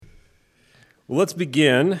Well, let's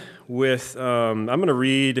begin with, I'm going to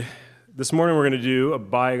read, this morning we're going to do a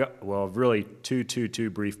bio, well, really two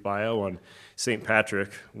brief bio on St.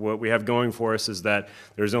 Patrick. What we have going for us is that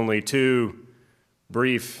there's only two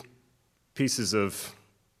brief pieces of,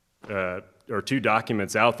 or two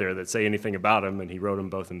documents out there that say anything about him, and he wrote them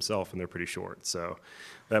both himself, and they're pretty short, so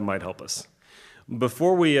that might help us.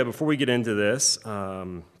 Before we get into this,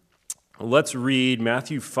 let's read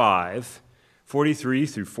Matthew 5, 43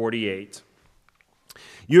 through 48.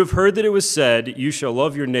 You have heard that it was said, you shall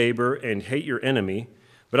love your neighbor and hate your enemy.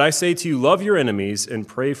 But I say to you, love your enemies and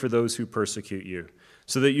pray for those who persecute you,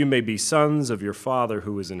 so that you may be sons of your Father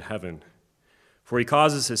who is in heaven. For he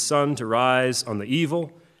causes his sun to rise on the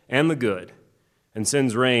evil and the good, and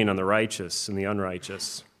sends rain on the righteous and the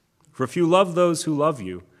unrighteous. For if you love those who love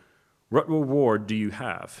you, what reward do you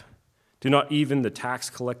have? Do not even the tax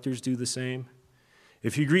collectors do the same?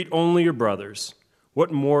 If you greet only your brothers,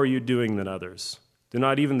 what more are you doing than others? Do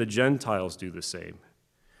not even the Gentiles do the same?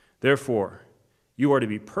 Therefore, you are to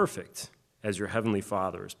be perfect as your heavenly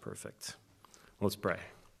Father is perfect. Let's pray.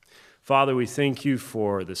 Father, we thank you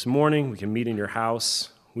for this morning. We can meet in your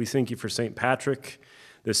house. We thank you for St. Patrick,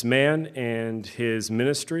 this man, and his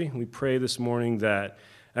ministry. We pray this morning that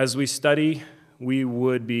as we study, we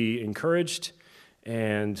would be encouraged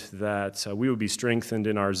and that we would be strengthened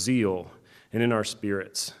in our zeal and in our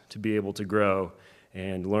spirits to be able to grow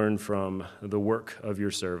and learn from the work of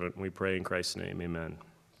your servant. We pray in Christ's name, amen.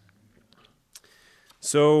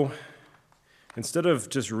 So, instead of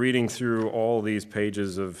just reading through all these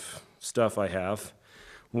pages of stuff I have,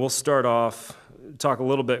 we'll start off, talk a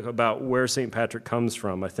little bit about where St. Patrick comes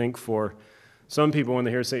from. I think for some people, when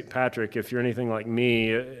they hear St. Patrick, if you're anything like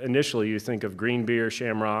me, initially you think of green beer,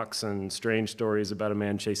 shamrocks, and strange stories about a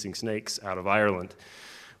man chasing snakes out of Ireland,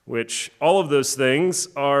 which all of those things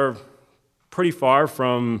are pretty far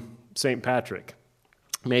from St. Patrick.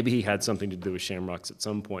 Maybe he had something to do with shamrocks at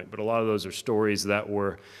some point, but a lot of those are stories that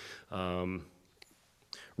were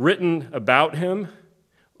written about him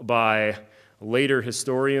by later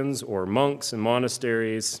historians or monks in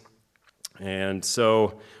monasteries. And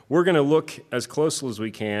so we're going to look as close as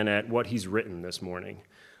we can at what he's written this morning.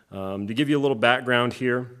 To give you a little background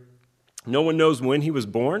here, no one knows when he was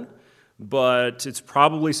born, but it's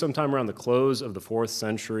probably sometime around the close of the 4th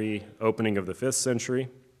century, opening of the 5th century,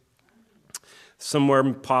 somewhere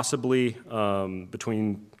possibly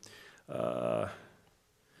between,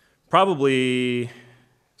 probably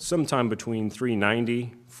sometime between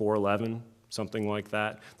 390, 411, something like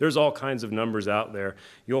that. There's all kinds of numbers out there.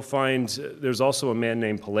 You'll find there's also a man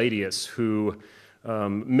named Palladius who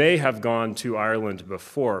may have gone to Ireland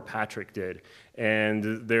before Patrick did.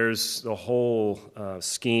 And there's the whole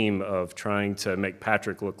scheme of trying to make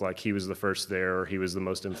Patrick look like he was the first there or he was the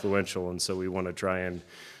most influential, and so we want to try and,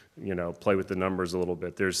 play with the numbers a little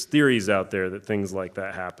bit. There's theories out there that things like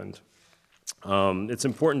that happened. It's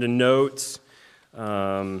important to note,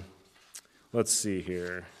 let's see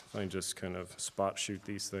here, if I can just kind of spot shoot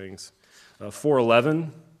these things.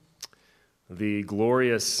 411, the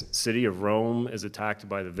glorious city of Rome is attacked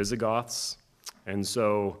by the Visigoths, and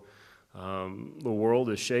so the world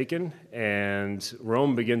is shaken, and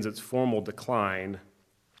Rome begins its formal decline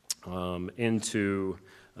into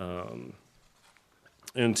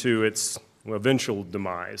its eventual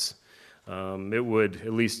demise. It would,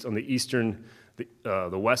 at least on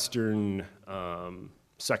the western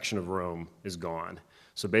section of Rome is gone.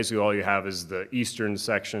 So basically all you have is the eastern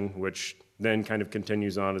section, which then kind of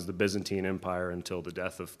continues on as the Byzantine Empire until the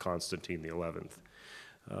death of Constantine XI.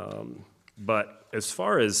 But as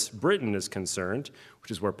far as Britain is concerned, which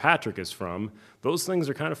is where Patrick is from, those things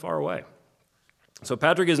are kind of far away. So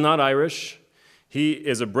Patrick is not Irish. He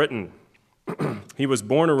is a Briton. He was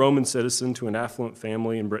born a Roman citizen to an affluent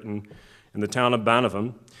family in Britain in the town of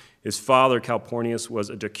Banavon. His father, Calpurnius, was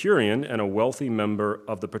a decurion and a wealthy member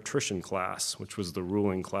of the patrician class, which was the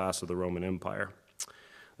ruling class of the Roman Empire.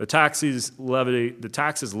 The taxes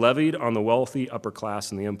levied on the wealthy upper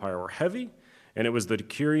class in the empire were heavy, and it was the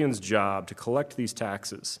decurion's job to collect these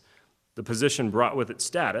taxes. The position brought with it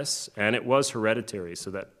status, and it was hereditary, so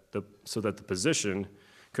that the position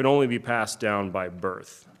could only be passed down by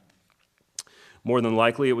birth. More than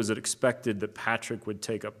likely, it was expected that Patrick would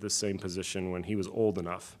take up this same position when he was old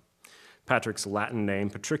enough. Patrick's Latin name,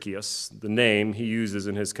 Patricius, the name he uses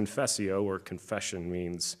in his confessio, or confession,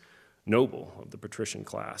 means noble of the patrician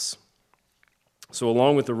class. So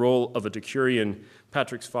along with the role of a decurion,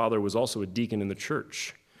 Patrick's father was also a deacon in the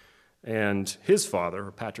church. And his father,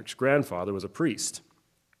 or Patrick's grandfather, was a priest.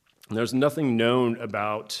 And there's nothing known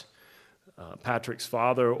about Patrick's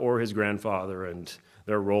father or his grandfather and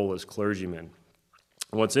their role as clergymen.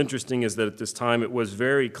 What's interesting is that at this time it was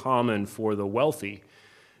very common for the wealthy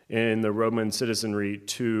in the Roman citizenry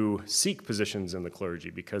to seek positions in the clergy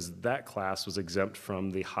because that class was exempt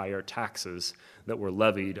from the higher taxes that were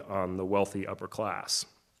levied on the wealthy upper class.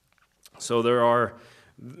 So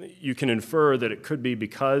you can infer that it could be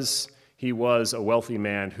because he was a wealthy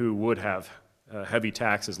man who would have heavy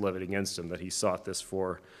taxes levied against him that he sought this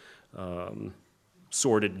for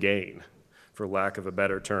sordid gain, for lack of a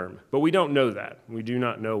better term. But we don't know that. We do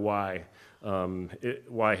not know why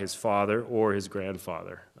his father or his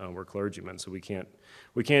grandfather were clergymen, so we can't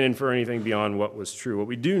infer anything beyond what was true. What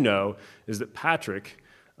we do know is that Patrick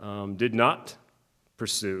did not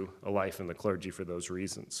pursue a life in the clergy for those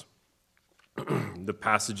reasons. Two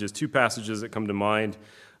passages that come to mind,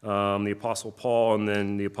 the Apostle Paul and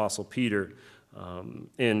then the Apostle Peter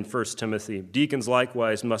in 1 Timothy. Deacons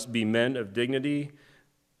likewise must be men of dignity,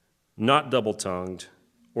 not double-tongued,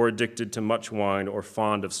 or addicted to much wine, or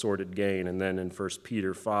fond of sordid gain. And then in 1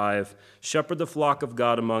 Peter 5, shepherd the flock of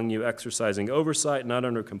God among you, exercising oversight, not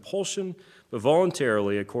under compulsion, but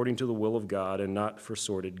voluntarily, according to the will of God, and not for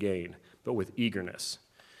sordid gain, but with eagerness.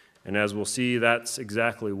 And as we'll see, that's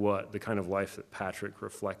exactly the kind of life that Patrick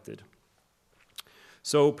reflected.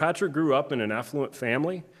 So Patrick grew up in an affluent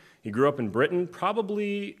family. He grew up in Britain,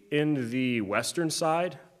 probably in the western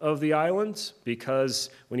side of the islands, because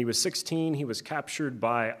when he was 16, he was captured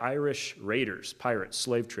by Irish raiders, pirates,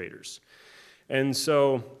 slave traders. And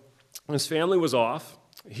so his family was off.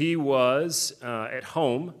 He was at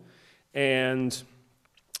home, and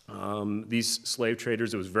these slave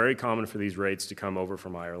traders, it was very common for these raids to come over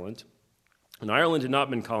from Ireland. And Ireland had not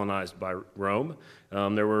been colonized by Rome.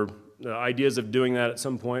 There were ideas of doing that at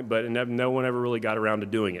some point, but no one ever really got around to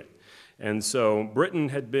doing it. And so Britain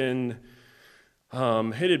had been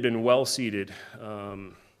well seated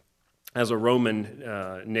as a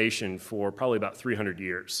Roman nation for probably about 300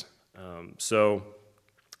 years. So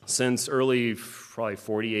since early, probably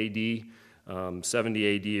 40 AD,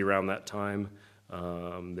 70 AD, around that time,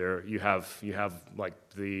 there you have like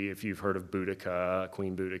if you've heard of Boudica,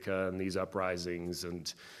 Queen Boudica, and these uprisings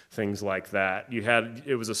and things like that.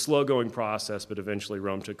 It was a slow-going process, but eventually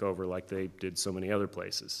Rome took over, like they did so many other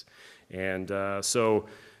places, and so.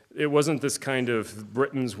 It wasn't this kind of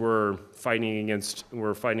Britons were fighting against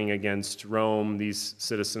Rome. These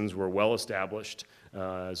citizens were well established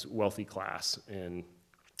as wealthy class and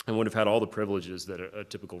would have had all the privileges that a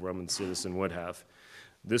typical Roman citizen would have.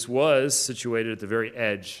 This was situated at the very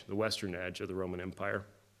edge, the western edge of the Roman Empire.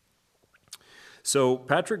 So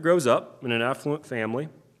Patrick grows up in an affluent family.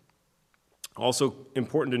 Also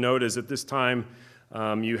important to note is at this time,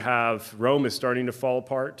 you have Rome is starting to fall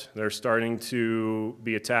apart. They're starting to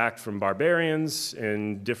be attacked from barbarians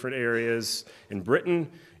in different areas. In Britain,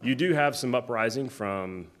 you do have some uprising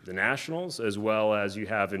from the Nationals, as well as you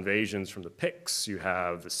have invasions from the Picts, you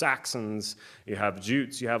have the Saxons, you have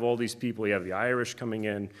Jutes, you have all these people, you have the Irish coming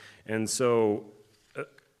in. And so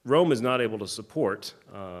Rome is not able to support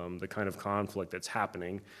the kind of conflict that's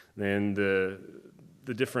happening. Then the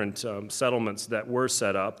different settlements that were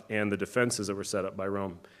set up and the defenses that were set up by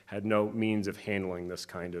Rome had no means of handling this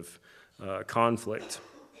kind of conflict.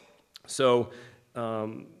 So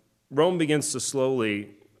Rome begins to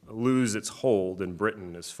slowly lose its hold in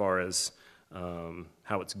Britain as far as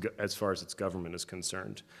its government is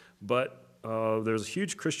concerned. But there's a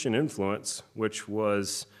huge Christian influence, which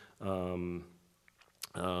was a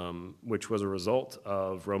result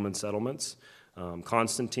of Roman settlements.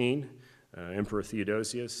 Constantine, Emperor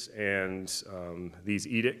Theodosius, and these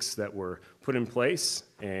edicts that were put in place.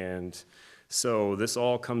 And so this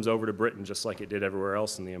all comes over to Britain just like it did everywhere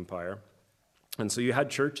else in the empire. And so you had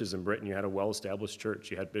churches in Britain. You had a well-established church.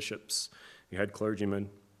 You had bishops. You had clergymen,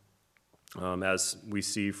 as we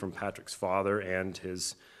see from Patrick's father and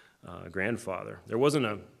his grandfather. There wasn't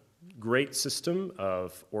a great system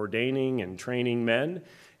of ordaining and training men.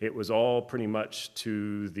 It was all pretty much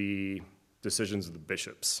to the decisions of the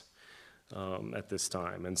bishops. At this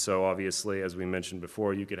time. And so obviously, as we mentioned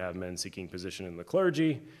before, you could have men seeking position in the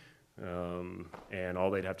clergy, and all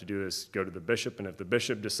they'd have to do is go to the bishop, and if the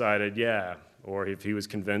bishop decided, or if he was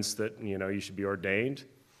convinced that, you should be ordained,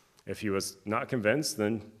 if he was not convinced,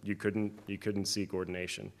 then you couldn't seek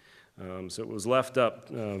ordination. So it was left up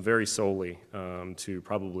very solely to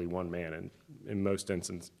probably one man in most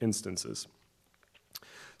instances.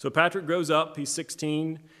 So Patrick grows up, he's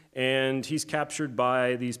 16, and he's captured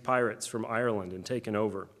by these pirates from Ireland and taken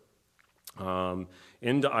over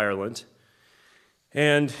into Ireland.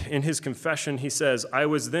 And in his confession, he says, I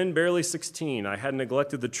was then barely 16. I had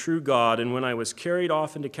neglected the true God, and when I was carried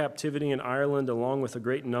off into captivity in Ireland along with a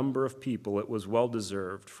great number of people, it was well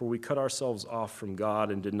deserved, for we cut ourselves off from God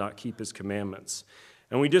and did not keep his commandments.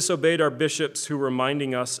 And we disobeyed our bishops who were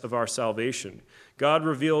reminding us of our salvation. God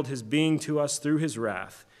revealed his being to us through his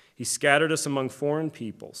wrath. He scattered us among foreign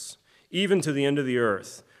peoples, even to the end of the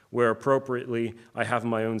earth, where appropriately I have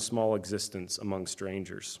my own small existence among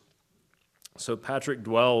strangers. So Patrick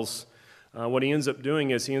dwells, what he ends up doing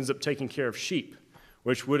is he ends up taking care of sheep,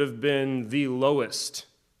 which would have been the lowest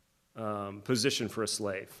position for a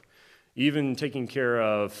slave. Even taking care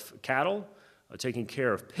of cattle, taking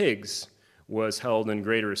care of pigs was held in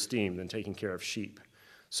greater esteem than taking care of sheep.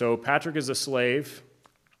 So Patrick is a slave,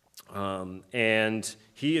 and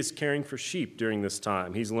he is caring for sheep during this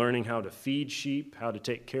time. He's learning how to feed sheep, how to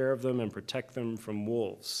take care of them, and protect them from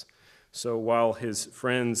wolves. So while his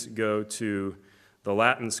friends go to the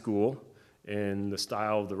Latin school in the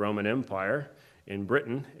style of the Roman Empire in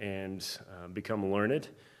Britain and become learned,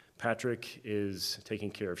 Patrick is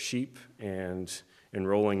taking care of sheep and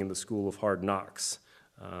enrolling in the school of hard knocks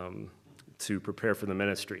to prepare for the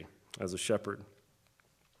ministry as a shepherd.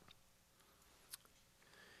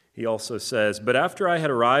 He also says, but after I had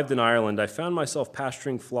arrived in Ireland, I found myself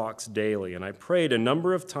pasturing flocks daily, and I prayed a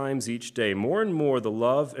number of times each day. More and more the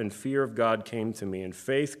love and fear of God came to me, and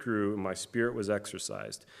faith grew, and my spirit was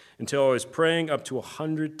exercised, until I was praying up to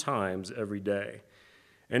 100 times every day,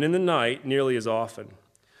 and in the night nearly as often,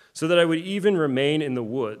 so that I would even remain in the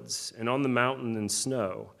woods and on the mountain in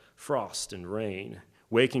snow, frost and rain,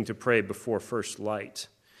 waking to pray before first light.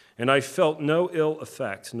 And I felt no ill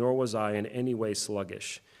effect, nor was I in any way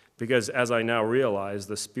sluggish, because as I now realize,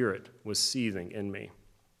 the Spirit was seething in me.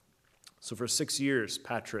 So for 6 years,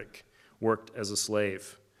 Patrick worked as a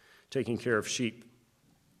slave, taking care of sheep.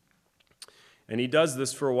 And he does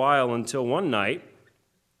this for a while until one night,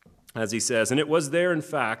 as he says, and it was there, in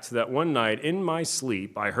fact, that one night in my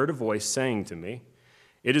sleep I heard a voice saying to me,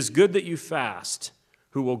 it is good that you fast,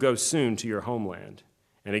 who will go soon to your homeland.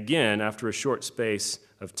 And again, after a short space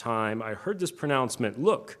of time, I heard this pronouncement,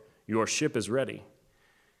 look, your ship is ready.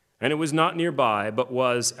 And it was not nearby, but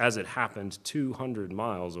was, as it happened, 200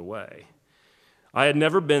 miles away. I had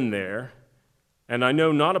never been there, and I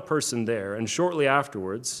know not a person there, and shortly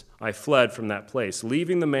afterwards I fled from that place,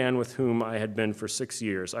 leaving the man with whom I had been for 6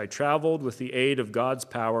 years. I traveled with the aid of God's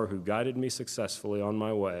power, who guided me successfully on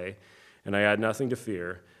my way, and I had nothing to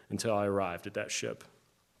fear until I arrived at that ship.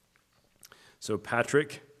 So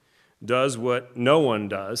Patrick does what no one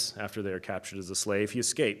does after they are captured as a slave. He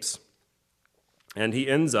escapes. And he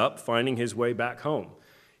ends up finding his way back home.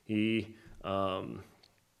 He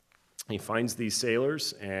finds these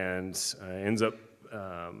sailors and ends up,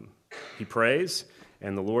 he prays,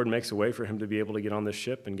 and the Lord makes a way for him to be able to get on this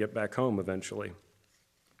ship and get back home eventually.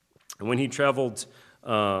 And when he traveled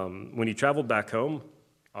back home,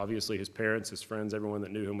 obviously his parents, his friends, everyone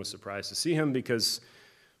that knew him was surprised to see him because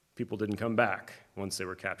people didn't come back once they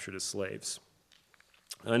were captured as slaves.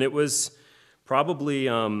 And it was probably...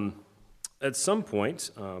 At some point,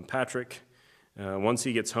 Patrick, once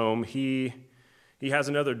he gets home, he has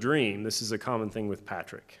another dream. This is a common thing with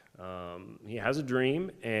Patrick. He has a dream,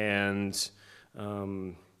 and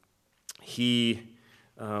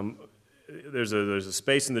there's a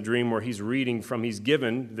space in the dream where he's reading from. He's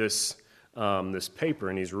given this paper,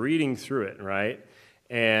 and he's reading through it, right?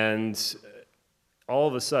 And all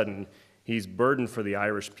of a sudden, he's burdened for the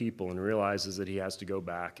Irish people and realizes that he has to go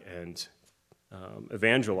back and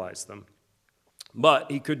evangelize them.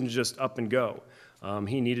 But he couldn't just up and go.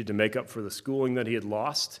 He needed to make up for the schooling that he had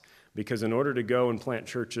lost, because in order to go and plant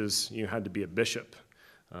churches, you had to be a bishop.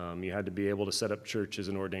 You had to be able to set up churches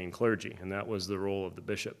and ordain clergy, and that was the role of the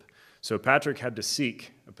bishop. So Patrick had to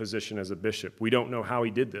seek a position as a bishop. We don't know how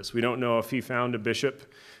he did this. We don't know if he found a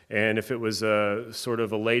bishop and if it was a sort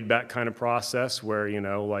of a laid-back kind of process where,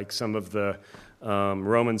 like some of the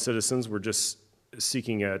Roman citizens were just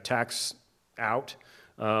seeking a tax out.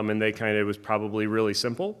 And it was probably really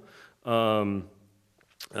simple. For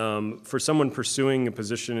someone pursuing a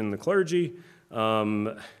position in the clergy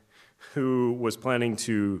who was planning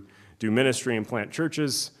to do ministry and plant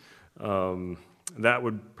churches, that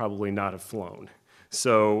would probably not have flown.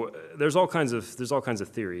 So there's all kinds of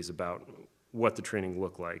theories about what the training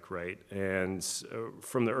looked like, right? And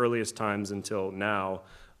from the earliest times until now,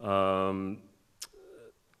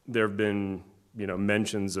 there have been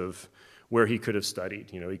mentions of where he could have studied.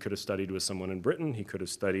 He could have studied with someone in Britain. He could have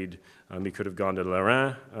studied, he could have gone to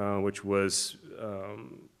Lorraine, which was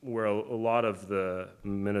where a lot of the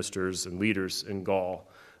ministers and leaders in Gaul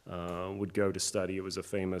would go to study. It was a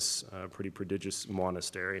famous, pretty prodigious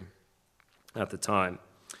monastery at the time.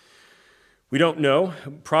 We don't know.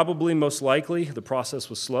 Probably, most likely, the process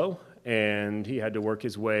was slow, and he had to work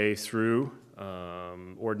his way through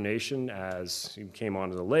ordination as he came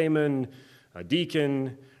on as a layman, a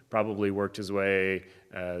deacon, probably worked his way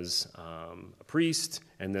as a priest,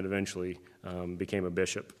 and then eventually became a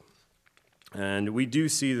bishop. And we do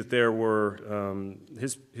see that there were,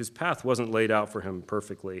 his path wasn't laid out for him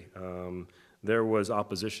perfectly. There was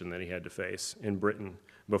opposition that he had to face in Britain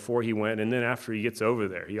before he went, and then after he gets over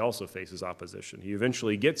there, he also faces opposition. He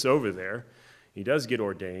eventually gets over there. He does get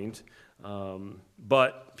ordained,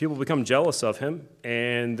 but people become jealous of him,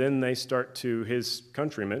 and then they start to, his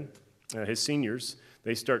countrymen, his seniors,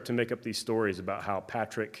 they start to make up these stories about how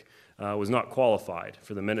Patrick was not qualified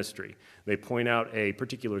for the ministry. They point out a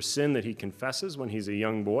particular sin that he confesses when he's a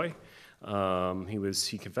young boy.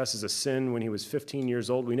 He confesses a sin when he was 15 years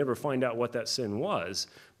old. We never find out what that sin was,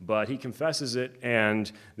 but he confesses it,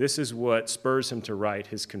 and this is what spurs him to write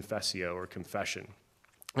his Confessio, or confession.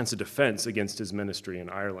 It's a defense against his ministry in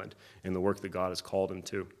Ireland and the work that God has called him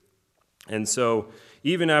to. And so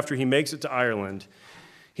even after he makes it to Ireland,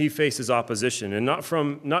 he faces opposition, and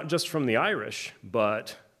not just from the Irish,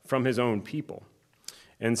 but from his own people.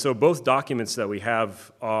 And so both documents that we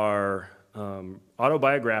have are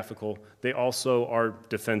autobiographical. They also are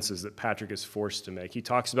defenses that Patrick is forced to make. He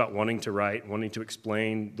talks about wanting to write, wanting to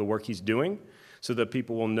explain the work he's doing so that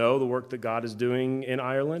people will know the work that God is doing in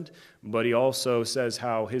Ireland, but he also says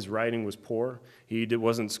how his writing was poor. He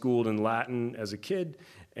wasn't schooled in Latin as a kid,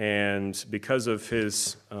 and because of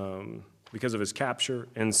his capture,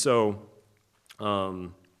 and so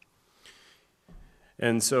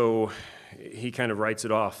he kind of writes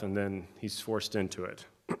it off, and then he's forced into it.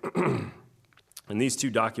 And these two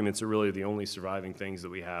documents are really the only surviving things that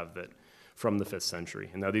we have that from the 5th century.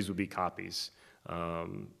 And now these would be copies.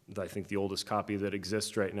 I think the oldest copy that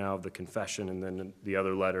exists right now of the Confession, and then the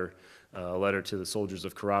other letter, a letter to the soldiers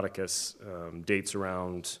of Coroticus, dates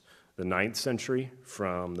around the 9th century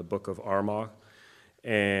from the Book of Armagh.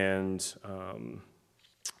 And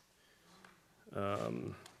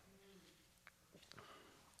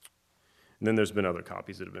then there's been other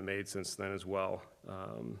copies that have been made since then as well.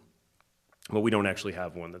 But we don't actually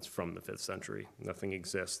have one that's from the 5th century. Nothing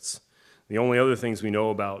exists. The only other things we know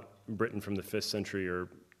about Britain from the 5th century are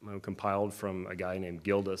compiled from a guy named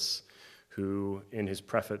Gildas, who in his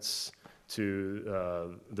preface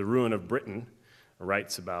to The Ruin of Britain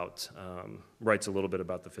writes a little bit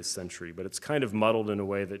about the 5th century, but it's kind of muddled in a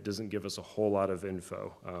way that doesn't give us a whole lot of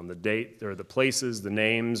info. The date, or the places, the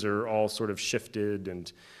names are all sort of shifted,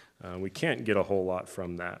 and we can't get a whole lot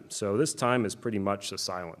from that. So this time is pretty much a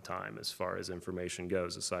silent time as far as information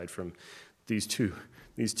goes, aside from these two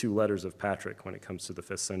letters of Patrick when it comes to the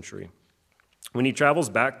 5th century. When he travels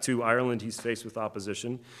back to Ireland, he's faced with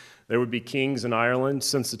opposition. There would be kings in Ireland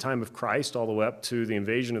since the time of Christ all the way up to the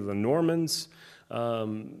invasion of the Normans.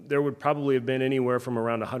 There would probably have been anywhere from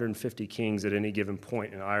around 150 kings at any given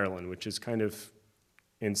point in Ireland, which is kind of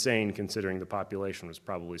insane considering the population was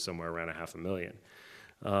probably somewhere around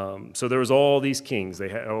 500,000. So there was all these kings. They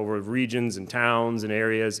had over regions and towns and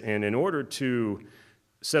areas, and in order to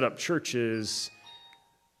set up churches,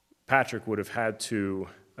 Patrick would have had to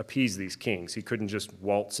appease these kings. He couldn't just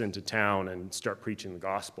waltz into town and start preaching the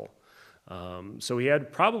gospel. So he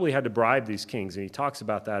probably had to bribe these kings, and he talks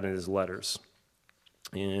about that in his letters.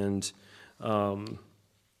 And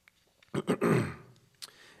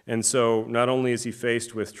and so not only is he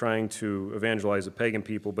faced with trying to evangelize a pagan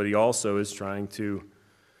people, but he also is trying to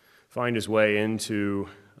find his way into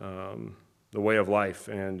the way of life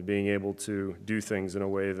and being able to do things in a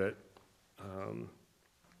way that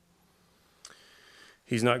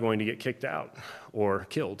he's not going to get kicked out or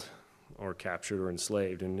killed or captured or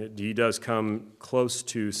enslaved. And he does come close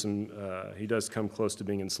to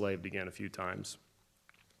being enslaved again a few times.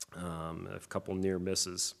 A couple near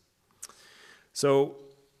misses. So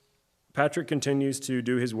Patrick continues to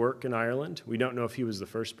do his work in Ireland. We don't know if he was the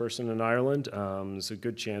first person in Ireland. There's a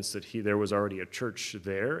good chance that there was already a church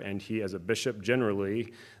there, and he, as a bishop,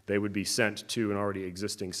 generally, they would be sent to an already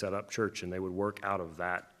existing set-up church, and they would work out of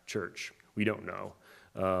that church. We don't know.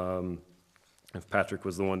 If Patrick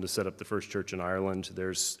was the one to set up the first church in Ireland,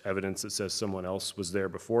 there's evidence that says someone else was there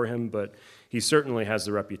before him, but he certainly has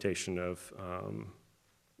the reputation of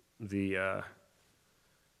the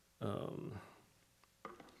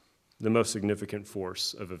most significant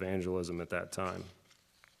force of evangelism at that time.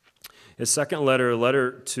 His second letter, a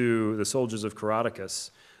letter to the soldiers of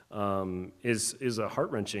Coroticus, is a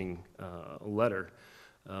heart-wrenching letter.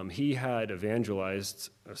 He had evangelized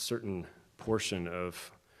a certain portion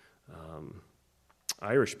of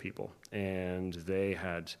Irish people, and they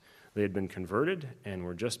had been converted and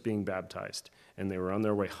were just being baptized, and they were on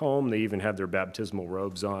their way home. They even had their baptismal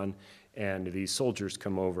robes on, and these soldiers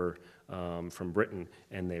come over from Britain,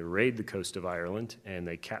 and they raid the coast of Ireland, and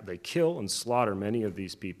they kill and slaughter many of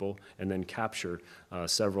these people, and then capture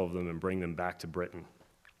several of them and bring them back to Britain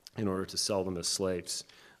in order to sell them as slaves.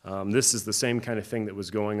 This is the same kind of thing that was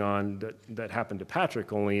going on that happened to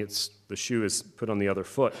Patrick, only the shoe is put on the other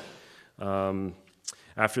foot.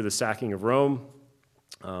 After the sacking of Rome,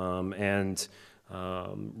 Rome's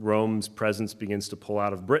presence begins to pull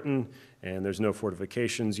out of Britain, and there's no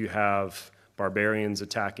fortifications. You have barbarians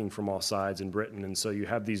attacking from all sides in Britain, and so you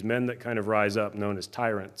have these men that kind of rise up, known as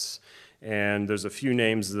tyrants. And there's a few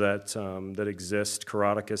names that exist.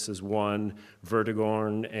 Coroticus is one,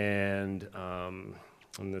 Vertigorn, and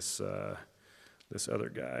this other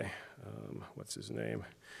guy, what's his name?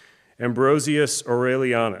 Ambrosius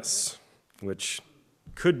Aurelianus, which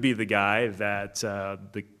could be the guy that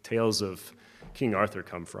the tales of King Arthur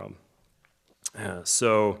come from.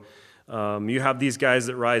 You have these guys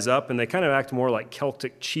that rise up, and they kind of act more like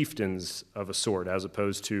Celtic chieftains of a sort, as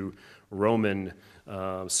opposed to Roman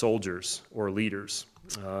soldiers or leaders.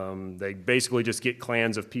 They basically just get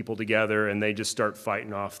clans of people together, and they just start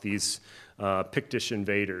fighting off these Pictish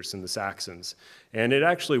invaders and the Saxons. And it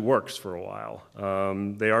actually works for a while.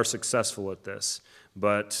 They are successful at this,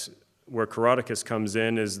 but where Coroticus comes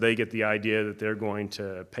in is they get the idea that they're going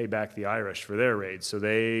to pay back the Irish for their raids, so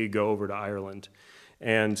they go over to Ireland.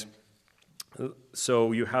 And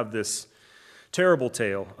so you have this terrible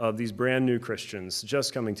tale of these brand new Christians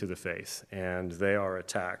just coming to the faith, and they are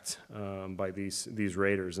attacked by these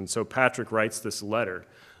raiders. And so Patrick writes this letter.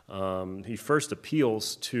 He first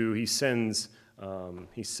he sends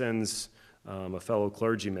a fellow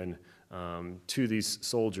clergyman to these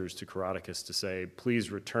soldiers, to Coroticus, to say,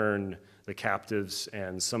 please return the captives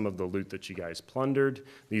and some of the loot that you guys plundered.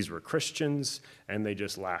 These were Christians, and they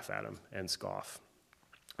just laugh at him and scoff.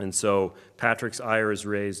 And so Patrick's ire is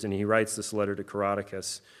raised, and he writes this letter to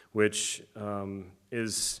Coroticus, which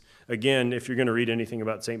is, again, if you're going to read anything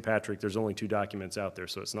about St. Patrick, there's only 2 documents out there,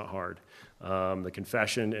 so it's not hard. The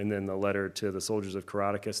confession and then the letter to the soldiers of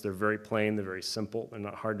Coroticus. They're very plain, they're very simple, they're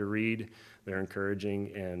not hard to read, they're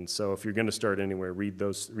encouraging, and so if you're going to start anywhere, read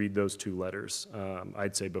those 2 letters.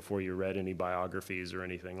 I'd say before you read any biographies or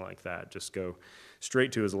anything like that, just go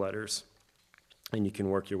straight to his letters, and you can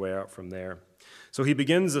work your way out from there. So he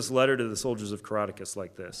begins this letter to the soldiers of Coroticus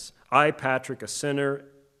like this: I, Patrick, a sinner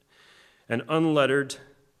and unlettered,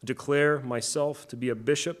 declare myself to be a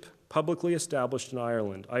bishop publicly established in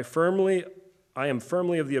Ireland. I am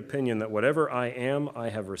firmly of the opinion that whatever I am, I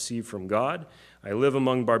have received from God. I live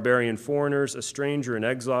among barbarian foreigners, a stranger in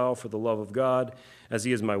exile for the love of God, as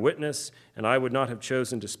he is my witness, and I would not have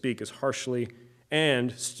chosen to speak as harshly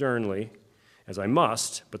and sternly as I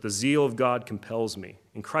must, but the zeal of God compels me,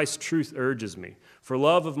 and Christ's truth urges me. For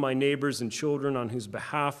love of my neighbors and children, on whose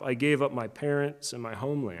behalf I gave up my parents and my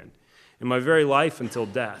homeland, and my very life until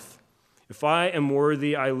death. If I am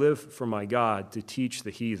worthy, I live for my God to teach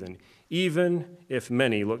the heathen, even if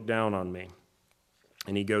many look down on me.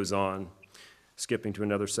 And he goes on, skipping to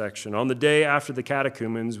another section. On the day after the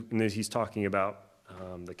catechumens, and he's talking about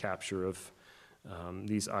the capture of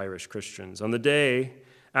these Irish Christians. On the day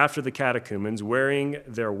after the catechumens, wearing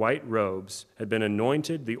their white robes, had been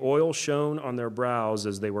anointed, the oil shone on their brows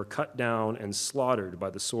as they were cut down and slaughtered by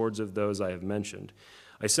the swords of those I have mentioned.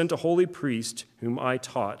 I sent a holy priest whom I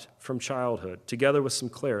taught from childhood, together with some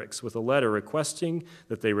clerics, with a letter requesting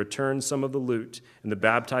that they return some of the loot and the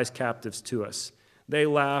baptized captives to us. They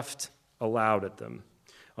laughed aloud at them.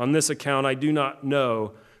 On this account, I do not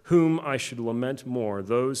know whom I should lament more,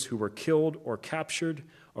 those who were killed or captured,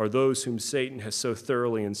 or those whom Satan has so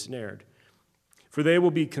thoroughly ensnared. For they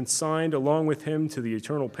will be consigned along with him to the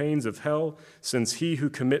eternal pains of hell, since he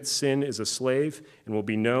who commits sin is a slave and will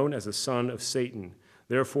be known as a son of Satan.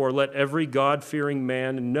 Therefore, let every God-fearing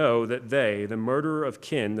man know that they, the murderer of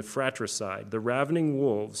kin, the fratricide, the ravening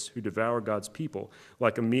wolves who devour God's people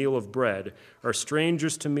like a meal of bread, are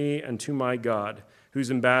strangers to me and to my God,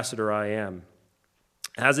 whose ambassador I am.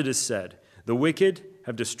 As it is said, the wicked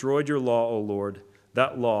have destroyed your law, O Lord,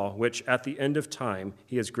 that law which at the end of time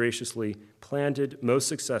he has graciously planted most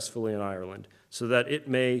successfully in Ireland, so that it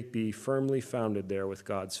may be firmly founded there with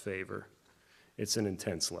God's favor. It's an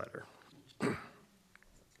intense letter.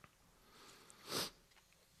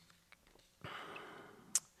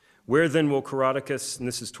 Where then will Coroticus, and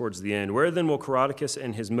this is towards the end, where then will Coroticus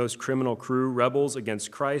and his most criminal crew, rebels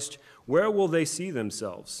against Christ, where will they see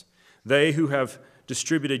themselves? They who have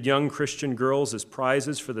distributed young Christian girls as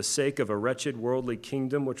prizes for the sake of a wretched worldly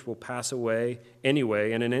kingdom which will pass away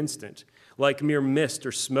anyway in an instant, like mere mist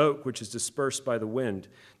or smoke which is dispersed by the wind.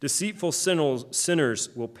 Deceitful sinners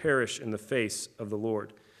will perish in the face of the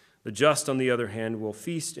Lord. The just, on the other hand, will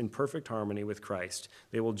feast in perfect harmony with Christ.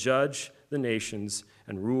 They will judge the nations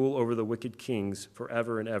and rule over the wicked kings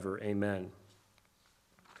forever and ever. Amen.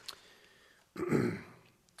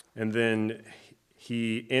 And then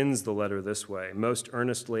he ends the letter this way: most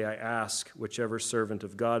earnestly I ask whichever servant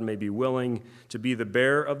of God may be willing to be the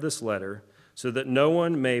bearer of this letter, so that no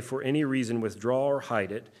one may for any reason withdraw or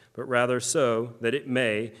hide it, but rather so that it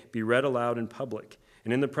may be read aloud in public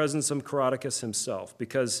and in the presence of Caroticus himself,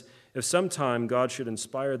 because if sometime God should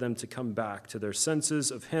inspire them to come back to their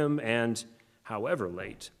senses of him, and, however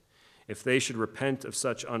late, if they should repent of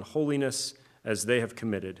such unholiness as they have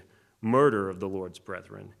committed, murder of the Lord's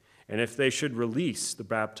brethren, and if they should release the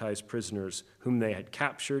baptized prisoners whom they had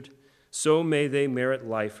captured, so may they merit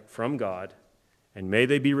life from God, and may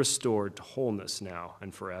they be restored to wholeness now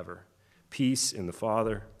and forever. Peace in the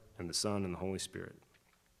Father, and the Son, and the Holy Spirit.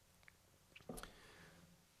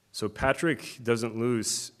 So Patrick doesn't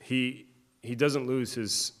lose, he doesn't lose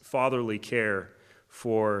his fatherly care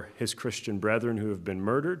for his Christian brethren who have been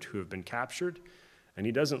murdered, who have been captured, and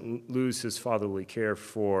he doesn't lose his fatherly care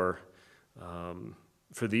for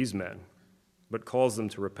these men, but calls them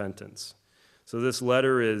to repentance. So this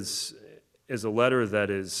letter is a letter that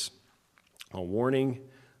is a warning,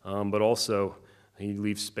 but also he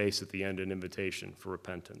leaves space at the end, an invitation for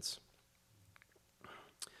repentance.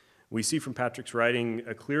 We see from Patrick's writing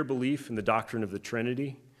a clear belief in the doctrine of the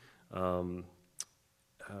Trinity.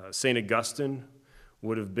 St. Augustine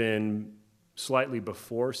would have been slightly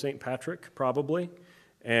before St. Patrick, probably,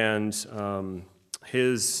 and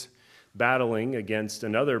his battling against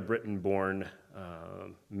another Britain-born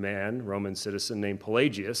man, Roman citizen named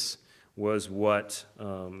Pelagius, was what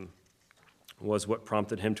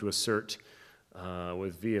prompted him to assert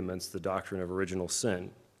with vehemence the doctrine of original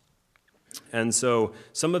sin. And so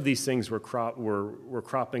some of these things were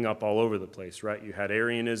cropping up all over the place, right? You had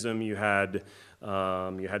Arianism, you had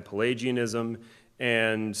Pelagianism,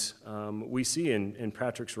 and we see in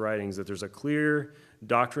Patrick's writings that there's a clear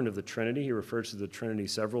doctrine of the Trinity. He refers to the Trinity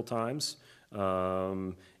several times,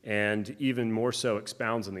 and even more so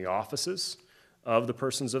expounds on the offices of the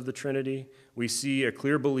persons of the Trinity. We see a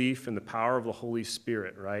clear belief in the power of the Holy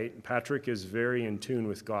Spirit, right? Patrick is very in tune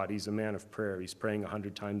with God. He's a man of prayer. He's praying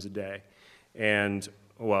 100 times a day. And,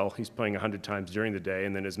 well, he's praying 100 times during the day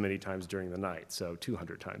and then as many times during the night, so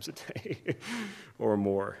 200 times a day or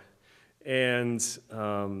more. And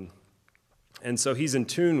so he's in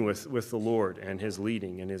tune with the Lord and his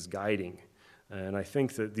leading and his guiding. And I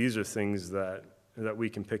think that these are things that we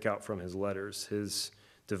can pick out from his letters. His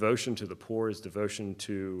devotion to the poor, his devotion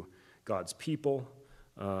to God's people,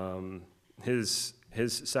 his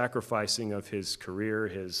sacrificing of his career,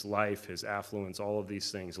 his life, his affluence, all of these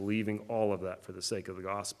things, leaving all of that for the sake of the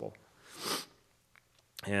gospel.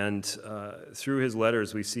 And through his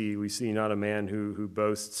letters, we see not a man who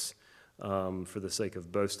boasts for the sake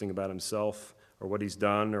of boasting about himself or what he's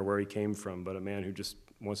done or where he came from, but a man who just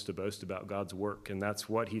wants to boast about God's work. And that's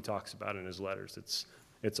what he talks about in his letters.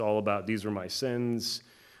 It's all about, these were my sins,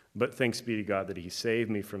 but thanks be to God that he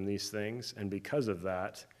saved me from these things. And because of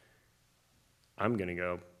that, I'm going to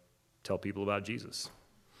go tell people about Jesus.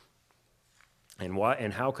 And why?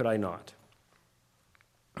 And how could I not?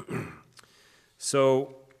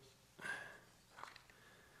 So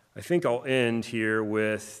I think I'll end here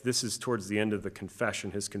with, this is towards the end of the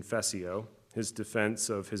confession, his confessio, his defense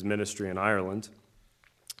of his ministry in Ireland.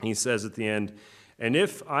 He says at the end, "And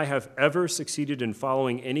if I have ever succeeded in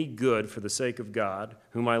following any good for the sake of God,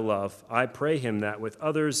 whom I love, I pray him that with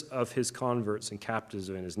others of his converts and captives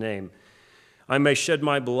in his name, I may shed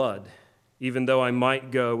my blood, even though I might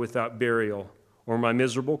go without burial, or my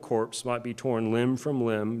miserable corpse might be torn limb from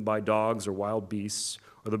limb by dogs or wild beasts,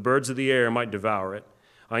 or the birds of the air might devour it.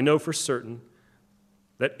 I know for certain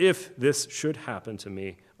that if this should happen to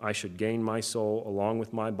me, I should gain my soul along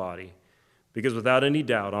with my body, because without any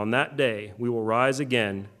doubt, on that day we will rise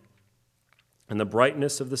again in the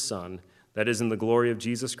brightness of the sun, that is in the glory of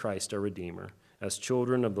Jesus Christ, our Redeemer, as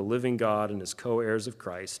children of the living God and as co-heirs of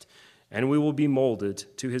Christ, and we will be molded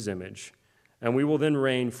to his image, and we will then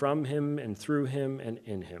reign from him and through him and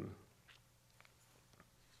in him."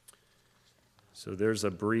 So there's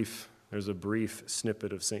a brief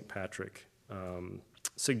snippet of St. Patrick.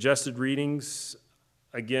 Suggested readings,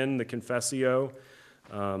 again, the Confessio.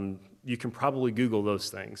 You can probably Google those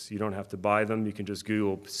things. You don't have to buy them. You can just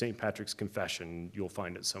Google St. Patrick's Confession. You'll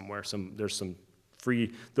find it somewhere. There's some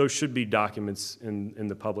free. Those should be documents in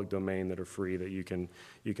the public domain that are free that you can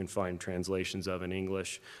find translations of in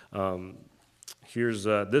English. Here's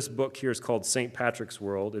this book here is called St. Patrick's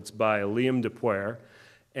World. It's by Liam Dupuer.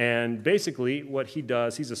 And basically what he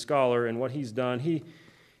does, he's a scholar, and what he's done, he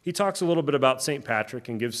talks a little bit about St. Patrick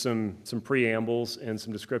and gives some preambles and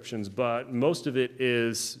some descriptions, but most of it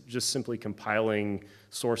is just simply compiling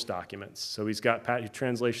source documents. So he's got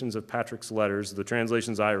translations of Patrick's letters. The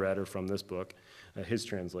translations I read are from this book, his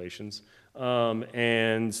translations. He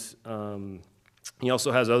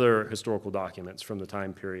also has other historical documents from the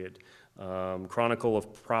time period. Chronicle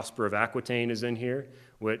of Prosper of Aquitaine is in here,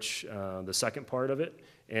 which the second part of it.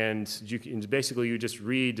 And you can just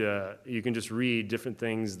read different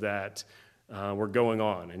things that were going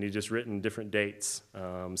on, and he's just written different dates.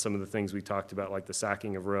 Some of the things we talked about, like the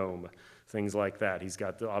sacking of Rome, things like that. He's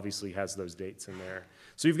got obviously has those dates in there.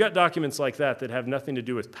 So you've got documents like that have nothing to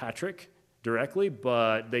do with Patrick directly,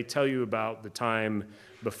 but they tell you about the time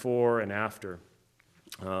before and after.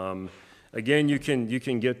 Again, you can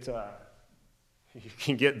get. You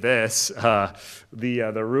can get this, the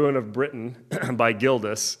Ruin of Britain by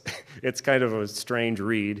Gildas. It's kind of a strange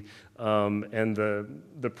read. And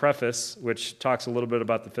the preface, which talks a little bit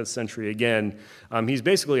about the 5th century again, he's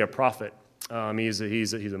basically a prophet. He's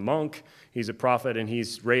a monk, he's a prophet, and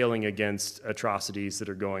he's railing against atrocities that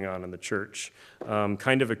are going on in the church.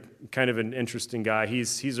 Kind of an interesting guy.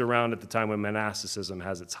 He's around at the time when monasticism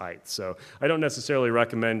has its height. So I don't necessarily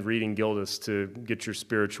recommend reading Gildas to get your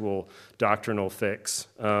spiritual doctrinal fix.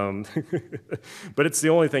 But it's the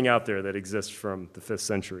only thing out there that exists from the 5th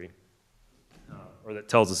century, or that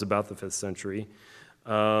tells us about the 5th century.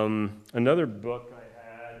 Another book I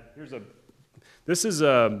had, this is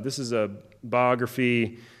a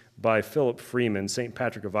biography by Philip Freeman, St.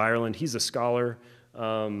 Patrick of Ireland. He's a scholar,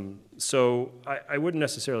 so I wouldn't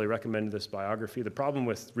necessarily recommend this biography. The problem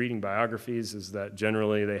with reading biographies is that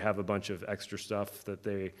generally they have a bunch of extra stuff that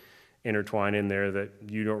they intertwine in there that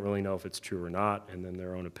you don't really know if it's true or not, and then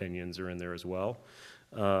their own opinions are in there as well.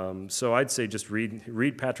 So I'd say just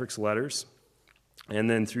read Patrick's letters, and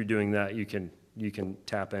then through doing that you can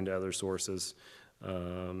tap into other sources,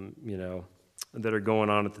 that are going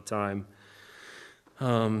on at the time.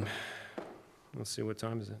 Let's see, what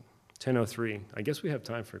time is it? 10:03. I guess we have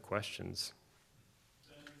time for questions.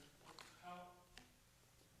 Then how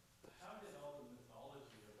did all the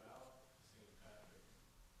mythology about St. Patrick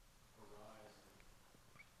arise?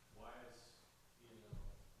 Why is,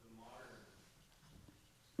 the modern,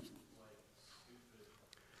 stupid,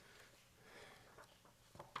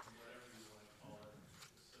 whatever you want to call it,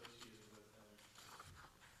 associated with him?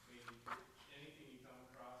 I mean, anything you come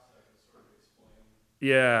across that can sort of explain?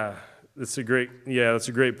 Yeah, that's a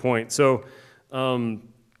great point. So,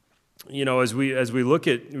 as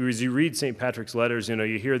you read St. Patrick's letters,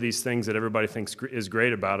 you hear these things that everybody thinks is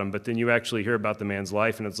great about him, but then you actually hear about the man's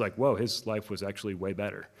life, and it's like, whoa, his life was actually way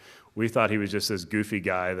better. We thought he was just this goofy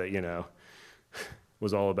guy that,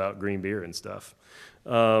 was all about green beer and stuff.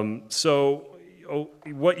 What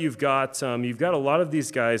you've got a lot of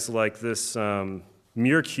these guys like this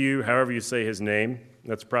Muirchew, however you say his name.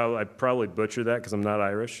 I probably butchered that because I'm not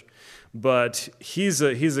Irish, but he's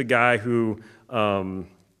a guy who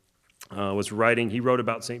was writing. He wrote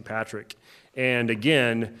about St. Patrick, and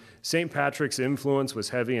again, St. Patrick's influence was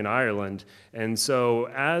heavy in Ireland, and so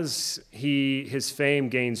as his fame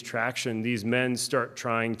gains traction, these men start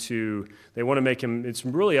they want to make him. It's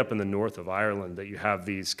really up in the north of Ireland that you have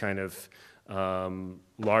these kind of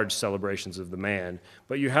large celebrations of the man.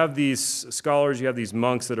 But you have these scholars, you have these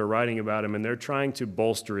monks that are writing about him, and they're trying to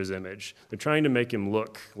bolster his image. They're trying to make him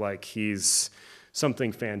look like he's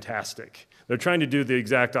something fantastic. They're trying to do the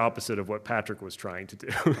exact opposite of what Patrick was trying to do.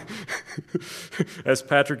 As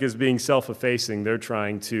Patrick is being self-effacing, they're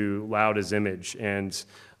trying to laud his image and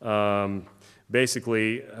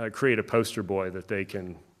basically create a poster boy that they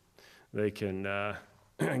can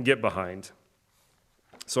get behind.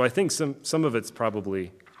 So I think some of it's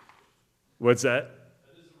probably, what's that?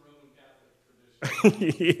 That is a Roman Catholic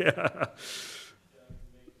tradition.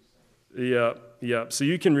 Yeah. Yeah. So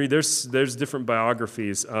you can read. There's different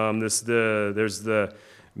biographies. There's this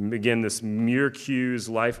Muirchew's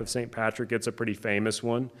Life of St. Patrick. It's a pretty famous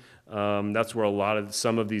one. That's where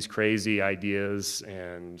some of these crazy ideas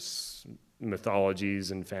and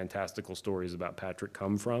mythologies and fantastical stories about Patrick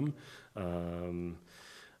come from.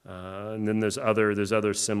 And then there's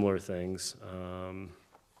other similar things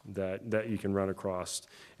that you can run across.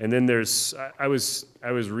 And then I was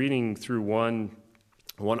reading through one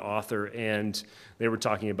one author, and they were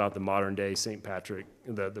talking about the modern day St. Patrick,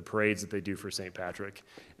 the parades that they do for St. Patrick.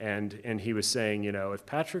 And he was saying, if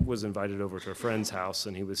Patrick was invited over to a friend's house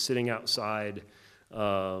and he was sitting outside,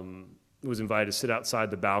 was invited to sit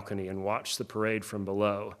outside the balcony and watch the parade from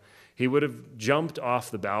below, he would have jumped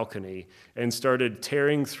off the balcony and started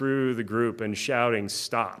tearing through the group and shouting,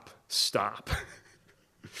 "Stop, stop."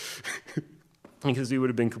 Because he would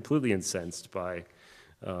have been completely incensed by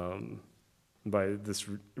this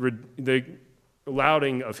the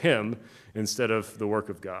lauding of him instead of the work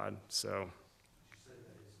of God. So,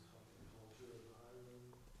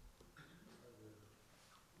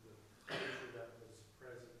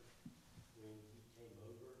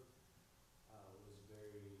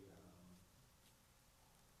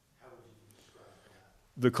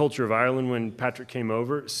 the culture of Ireland when Patrick came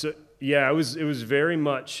over. So, yeah, it was very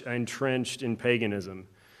much entrenched in paganism.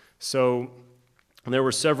 So there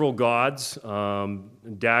were several gods.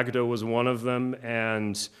 Dagda was one of them,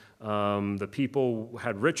 and the people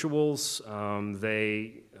had rituals.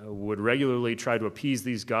 They would regularly try to appease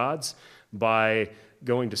these gods by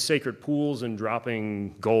going to sacred pools and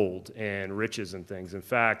dropping gold and riches and things. In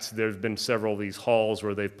fact, there's been several of these halls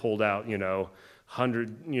where they've pulled out,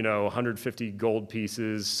 150 gold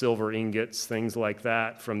pieces, silver ingots, things like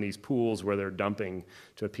that from these pools where they're dumping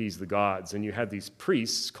to appease the gods. And you had these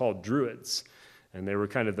priests called druids, and they were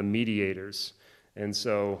kind of the mediators. And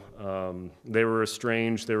so they were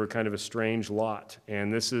estranged. They were kind of a strange lot.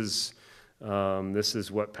 And this is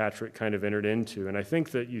what Patrick kind of entered into. And I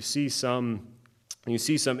think that you see some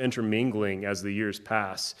intermingling as the years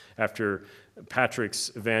pass. After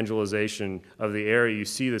Patrick's evangelization of the area, you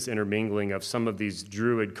see this intermingling of some of these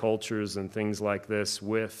Druid cultures and things like this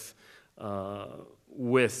with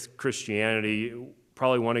Christianity.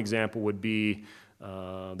 Probably one example would be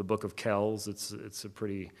the Book of Kells. It's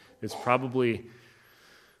probably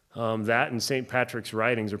that and St. Patrick's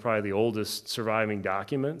writings are probably the oldest surviving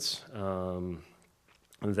documents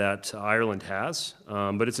that Ireland has,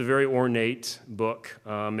 but it's a very ornate book.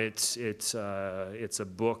 It's a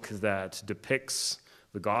book that depicts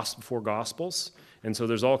the four Gospels, and so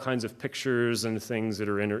there's all kinds of pictures and things that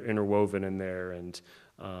are interwoven in there, and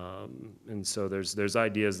so there's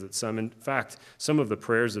ideas that in fact, some of the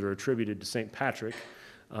prayers that are attributed to St. Patrick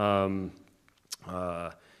are.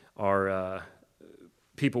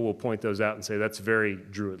 People will point those out and say that's very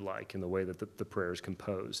Druid-like in the way that the prayer is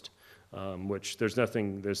composed. Which there's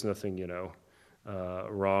nothing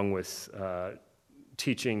wrong with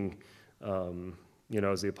teaching,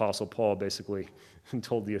 as the Apostle Paul basically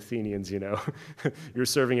told the Athenians, you're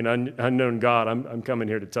serving an unknown God. I'm coming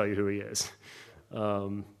here to tell you who He is. They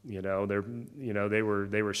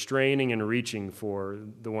were straining and reaching for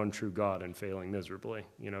the one true God and failing miserably.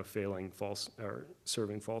 Serving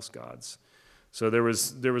false gods. So there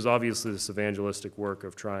was obviously this evangelistic work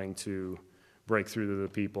of trying to break through to the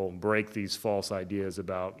people, break these false ideas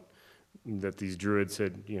about that these Druids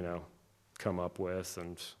had, come up with,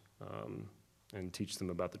 and teach them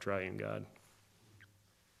about the triune God.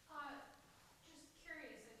 Just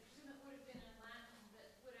curious, I presume it would have been in Latin, but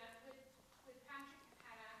would Patrick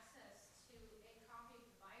have had access to a copy of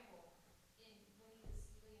the Bible when he was doing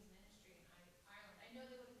his ministry in Ireland? I know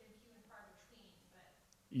they would have been few and far between, but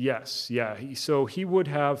yes, yeah. So he would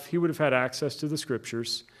have had access to the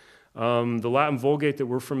Scriptures. The Latin Vulgate that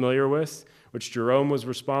we're familiar with, which Jerome was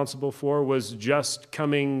responsible for, was just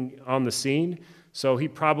coming on the scene, so he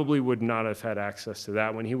probably would not have had access to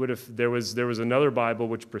that one. There was another Bible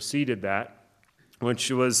which preceded that,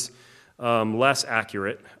 which was less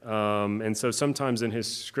accurate, and so sometimes in his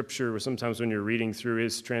Scripture, or sometimes when you're reading through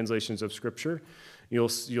his translations of Scripture,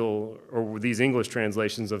 or these English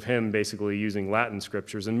translations of him basically using Latin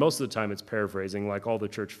Scriptures, and most of the time it's paraphrasing, like all the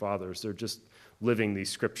church fathers. They're just living these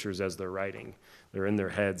Scriptures as they're writing. They're in their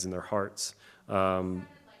heads and their hearts.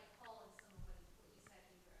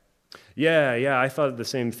 Yeah, I thought the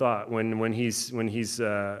same thought when he's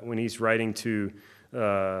writing to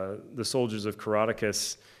the soldiers of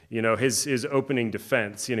Coroticus. His opening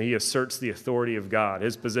defense. He asserts the authority of God.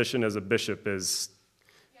 His position as a bishop is,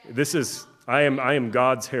 I am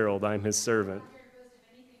God's herald. I am His servant.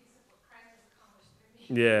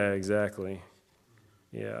 Yeah, exactly.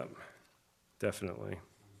 Yeah. Definitely.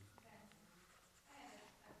 I had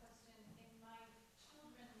a question. In my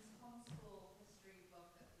children's homeschool history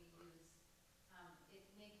book that we use, it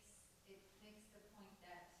makes the point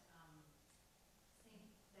that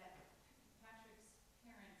Patrick's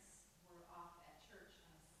parents were off at church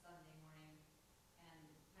on a Sunday morning, and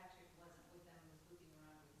Patrick wasn't with them, was goofing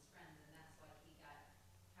around with his friends, and that's why he got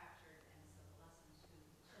captured. And so the lesson to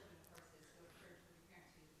the children, of course, is go to church with your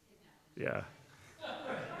parents who kidnapped you. Yeah.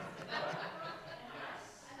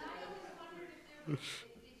 did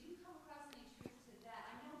you come across any truth to that?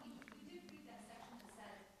 I know you did read that section that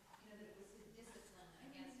said, that it was his discipline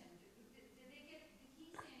against him. Did he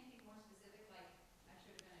say anything more specific, like, I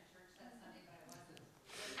should have been at church that Sunday, but I wasn't?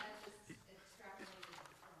 Or is that just extrapolated from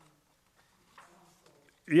homeschool?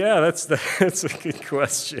 Yeah, that's a good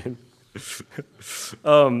question.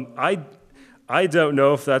 I don't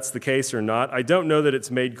know if that's the case or not. I don't know that it's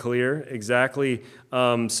made clear exactly.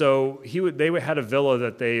 So they had a villa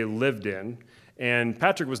that they lived in, and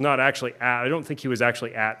Patrick was not actually at. I don't think he was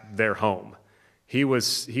actually at their home. He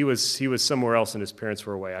was somewhere else, and his parents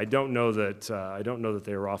were away. I don't know that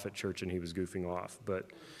they were off at church and he was goofing off, but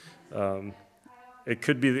it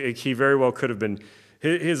could be. He very well could have been.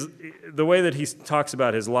 The way that he talks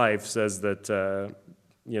about his life says that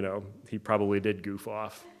he probably did goof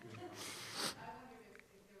off. I wondered if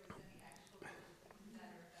there was any actual truth to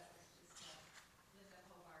that, or if that was just Linda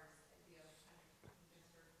Hovar's idea of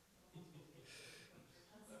trying to convince her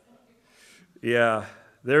homeschool kids to Yeah,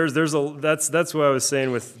 that's what I was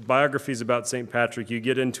saying with biographies about St. Patrick. You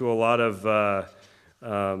get into a lot of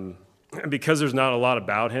because there's not a lot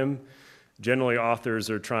about him. Generally, authors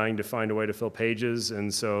are trying to find a way to fill pages,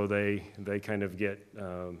 and so they kind of get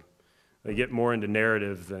more into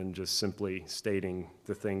narrative than just simply stating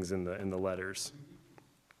the things in the letters.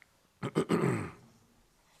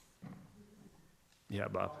 Yeah,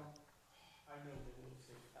 Bob. I know little of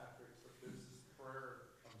St. Patrick's, but there's this prayer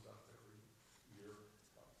that comes up every year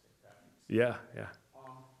about St. Patrick's. Yeah.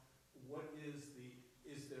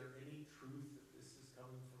 Is there any truth that this is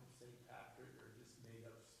coming from St. Patrick, or just made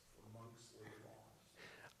up for monks later on?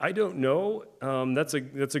 I don't know.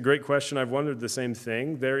 That's a great question. I've wondered the same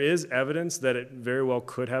thing. There is evidence that it very well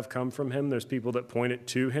could have come from him. There's people that point it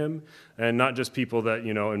to him, and not just people that,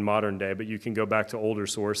 in modern day, but you can go back to older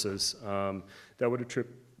sources that would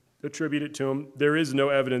attribute it to him. There is no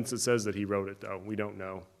evidence that says that he wrote it, though. We don't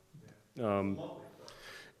know.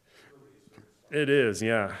 It is,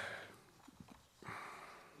 yeah.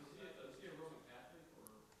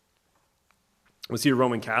 Was he a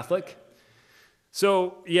Roman Catholic?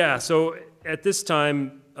 So at this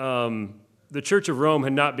time, the Church of Rome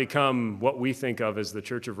had not become what we think of as the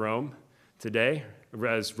Church of Rome today,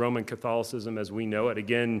 as Roman Catholicism as we know it.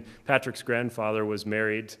 Again, Patrick's grandfather was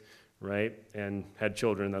married, right, and had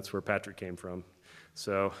children. That's where Patrick came from.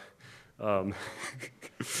 So I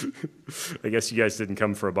guess you guys didn't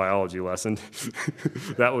come for a biology lesson.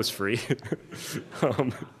 That was free.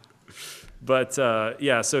 So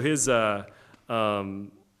his... a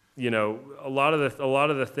lot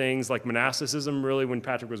of the things like monasticism, really, when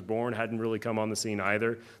Patrick was born, hadn't really come on the scene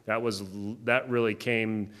either. That really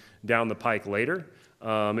came down the pike later.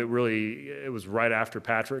 It was right after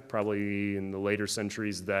Patrick, probably in the later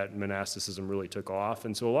centuries, that monasticism really took off.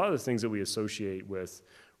 And so a lot of the things that we associate with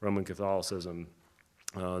Roman Catholicism,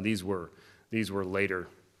 these were later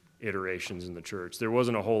iterations in the church. There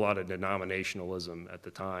wasn't a whole lot of denominationalism at the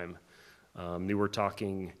time. They were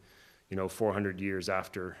talking 400 years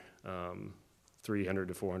after, 300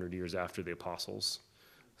 to 400 years after the apostles.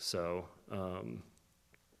 So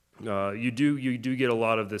you do get a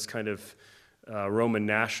lot of this kind of Roman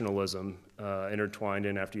nationalism intertwined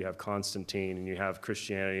in after you have Constantine and you have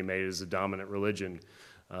Christianity made as a dominant religion.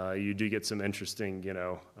 You do get some interesting,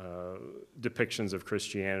 depictions of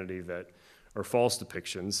Christianity that are false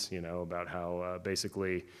depictions, about how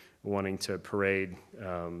basically wanting to parade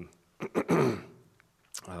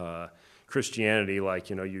Christianity like,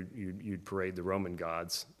 you'd parade the Roman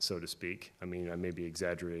gods, so to speak. I mean, I may be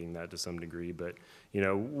exaggerating that to some degree, but,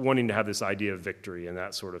 wanting to have this idea of victory and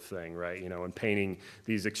that sort of thing, right? And painting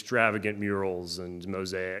these extravagant murals and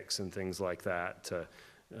mosaics and things like that,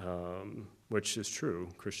 which is true.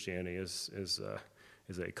 Christianity is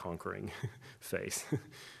a conquering faith.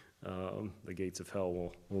 The gates of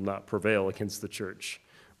hell will not prevail against the church,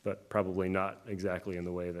 but probably not exactly in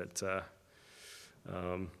the way that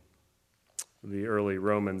the early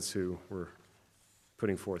Romans who were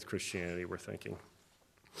putting forth Christianity were thinking.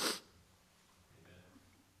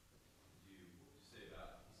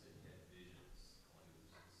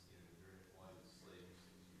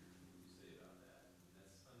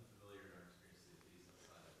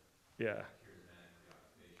 Yeah.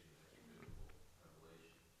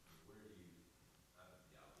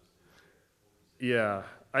 Yeah,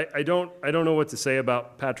 I don't know what to say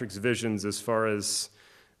about Patrick's visions as far as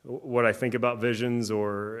what I think about visions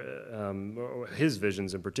or his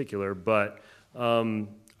visions in particular, but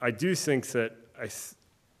I do think that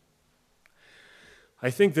I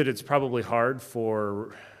think that it's probably hard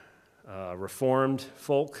for Reformed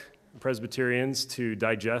folk Presbyterians to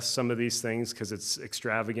digest some of these things because it's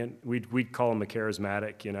extravagant. We'd call him a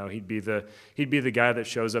charismatic. You know, he'd be the guy that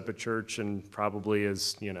shows up at church and probably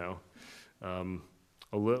is, you know,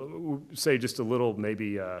 a little, say just a little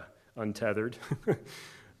maybe untethered.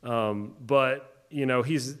 But you know,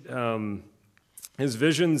 his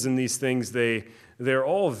visions and these things, they're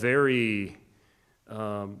all very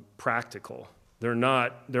practical. They're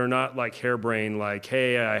not like harebrained, like,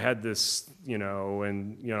 hey, I had this, you know,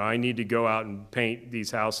 and, you know, I need to go out and paint these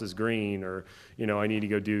houses green, or, you know, I need to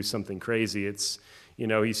go do something crazy. It's, you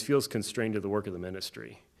know, he feels constrained to the work of the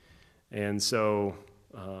ministry. And so,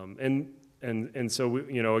 and so,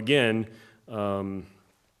 you know, again,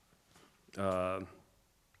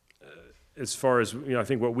 as far as, you know, I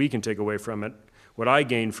think what we can take away from it, what I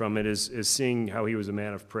gained from it is seeing how he was a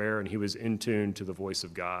man of prayer and he was in tune to the voice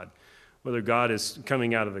of God. Whether God is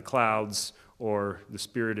coming out of the clouds or the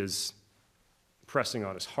Spirit is pressing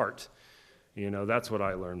on his heart, you know, that's what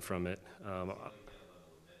I learned from it.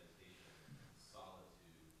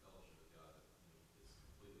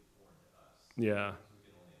 Yeah.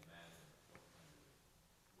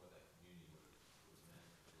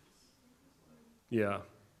 Yeah,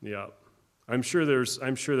 yeah. I'm sure there was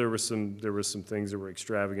some things that were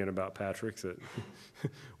extravagant about Patrick that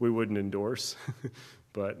we wouldn't endorse.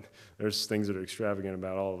 But there's things that are extravagant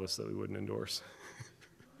about all of us that we wouldn't endorse.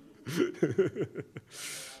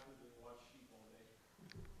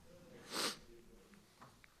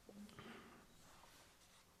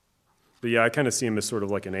 But yeah, I kind of see him as sort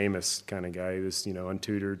of like an Amos kind of guy. He was, you know,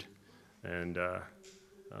 untutored, and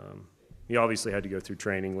he obviously had to go through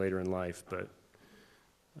training later in life, but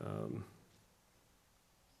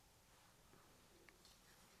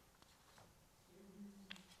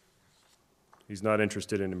he's not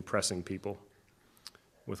interested in impressing people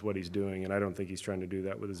with what he's doing, and I don't think he's trying to do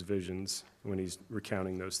that with his visions when he's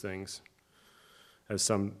recounting those things, as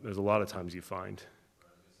a lot of times you find.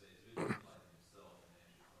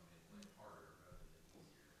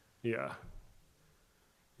 Yeah.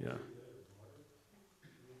 Yeah.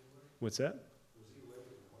 What's that?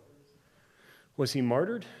 Was he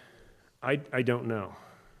martyred? I don't know.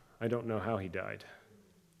 I don't know how he died.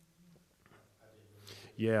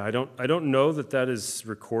 Yeah, I don't know that is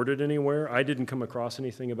recorded anywhere. I didn't come across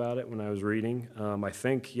anything about it when I was reading. I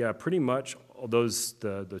think, yeah, pretty much all those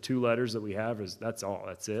the 2 letters that we have that's all.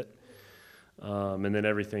 That's it. And then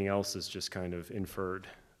everything else is just kind of inferred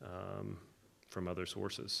from other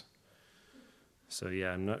sources. So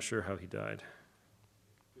yeah, I'm not sure how he died.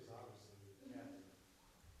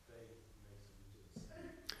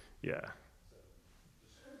 Yeah.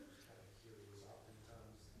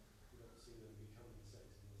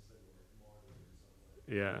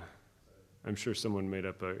 Yeah. I'm sure someone made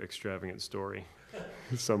up an extravagant story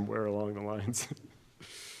somewhere along the lines.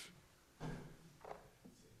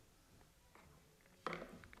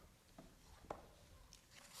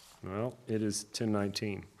 Well, it is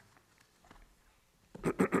 10:19.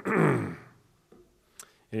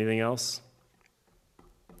 Anything else?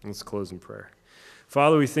 Let's close in prayer.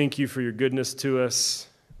 Father, we thank you for your goodness to us.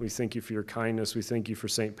 We thank you for your kindness. We thank you for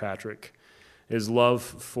St. Patrick, his love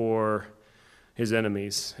for his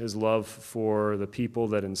enemies, his love for the people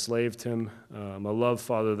that enslaved him, a love,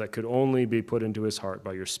 Father, that could only be put into his heart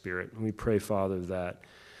by your Spirit. And we pray, Father, that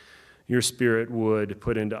your Spirit would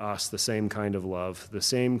put into us the same kind of love, the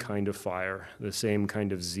same kind of fire, the same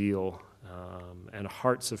kind of zeal, and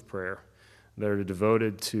hearts of prayer that are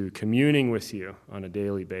devoted to communing with you on a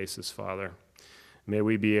daily basis, Father. May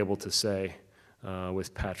we be able to say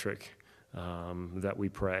with Patrick that we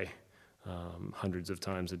pray hundreds of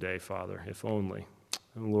times a day, Father, if only.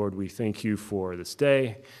 And Lord, we thank you for this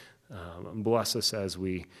day. Bless us as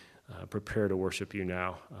we prepare to worship you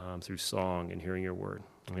now through song and hearing your word.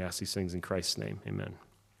 We ask these things in Christ's name. Amen.